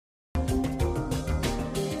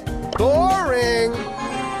Boring!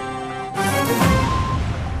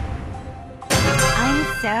 I'm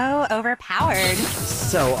so overpowered.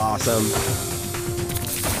 So awesome.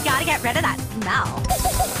 Gotta get rid of that smell.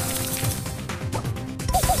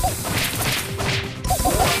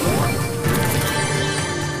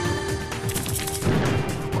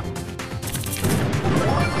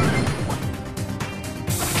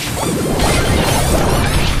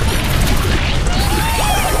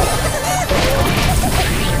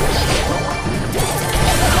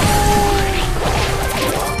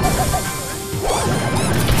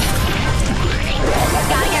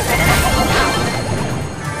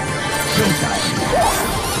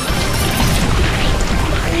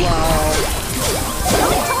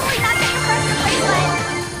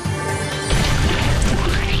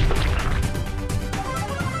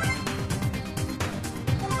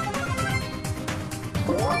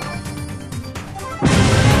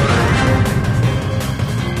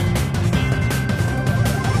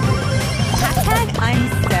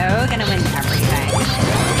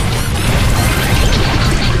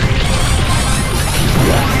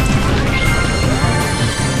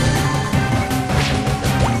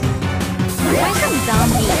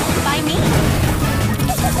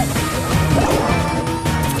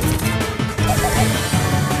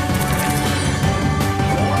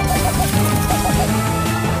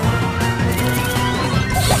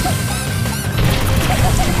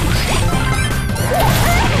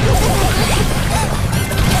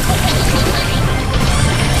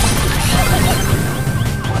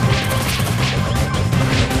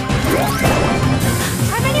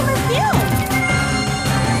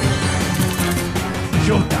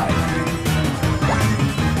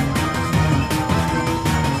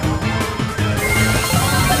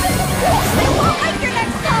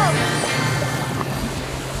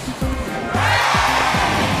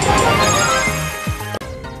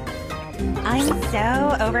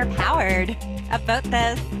 Overpowered. About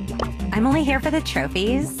this. I'm only here for the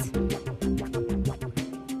trophies.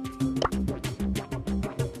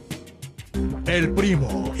 El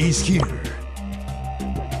primo is here.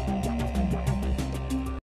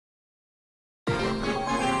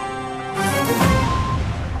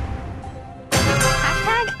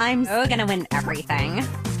 Hashtag I'm so gonna win everything.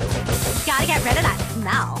 Gotta get rid of that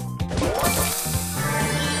smell.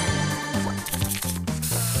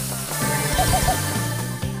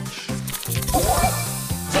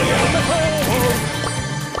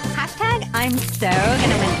 Hashtag I'm so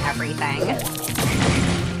gonna win everything.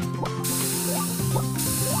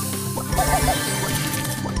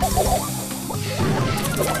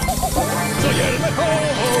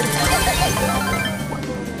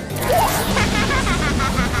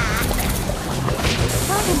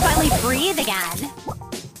 I can finally breathe again.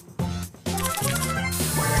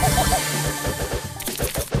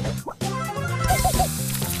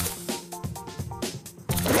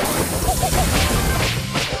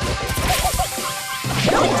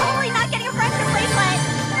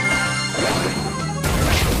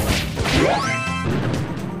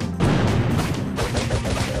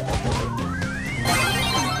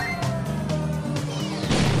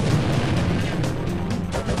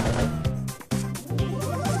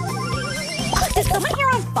 Did someone here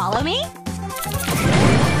on follow me?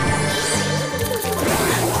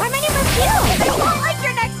 I'm in your perfume! I won't like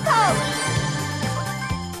your next post!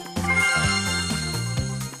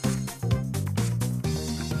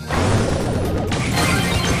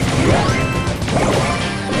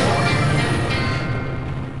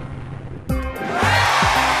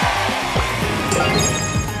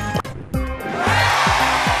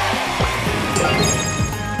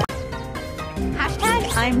 Hashtag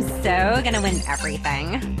I'm so gonna win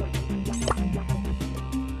everything.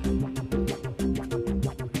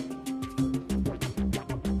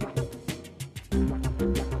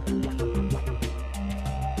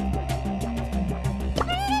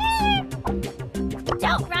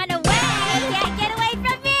 Don't run!